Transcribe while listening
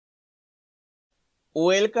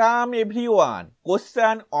Welcome everyone.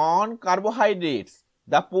 Question on carbohydrates.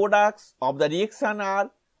 The products of the reaction are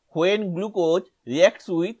when glucose reacts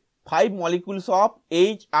with 5 molecules of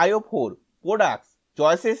HIO4. Products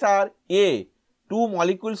choices are A. 2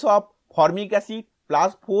 molecules of formic acid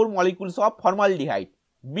plus 4 molecules of formaldehyde.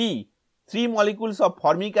 B. 3 molecules of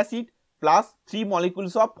formic acid plus 3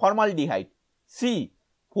 molecules of formaldehyde. C.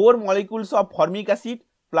 4 molecules of formic acid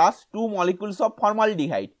plus 2 molecules of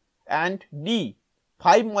formaldehyde. And D.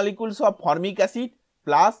 5 molecules of formic acid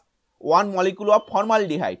plus 1 molecule of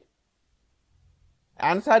formaldehyde.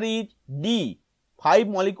 Answer is D. 5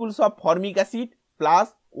 molecules of formic acid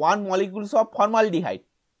plus 1 molecule of formaldehyde.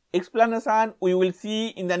 Explanation we will see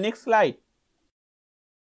in the next slide.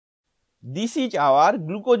 This is our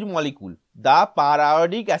glucose molecule. The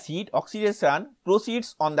periodic acid oxidation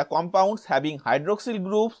proceeds on the compounds having hydroxyl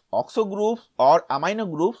groups, oxo groups or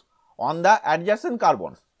amino groups on the adjacent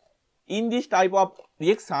carbons. In this type of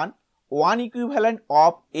reaction, one equivalent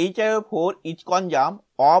of HIO4 is consumed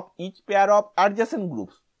of each pair of adjacent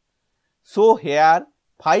groups. So here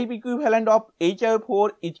 5 equivalent of HIO4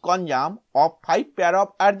 is consumed of 5 pair of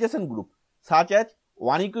adjacent groups such as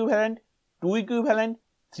 1 equivalent, 2 equivalent,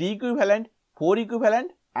 3 equivalent, 4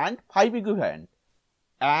 equivalent and 5 equivalent,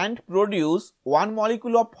 and produce 1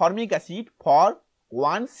 molecule of formic acid for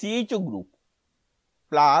 1 CHO group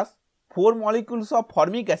plus 4 molecules of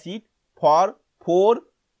formic acid for 4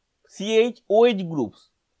 CHOH groups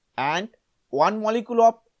and 1 molecule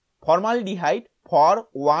of formaldehyde for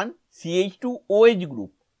 1 CH2OH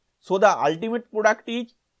group. So the ultimate product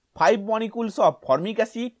is 5 molecules of formic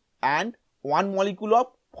acid and 1 molecule of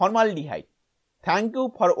formaldehyde. Thank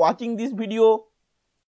you for watching this video.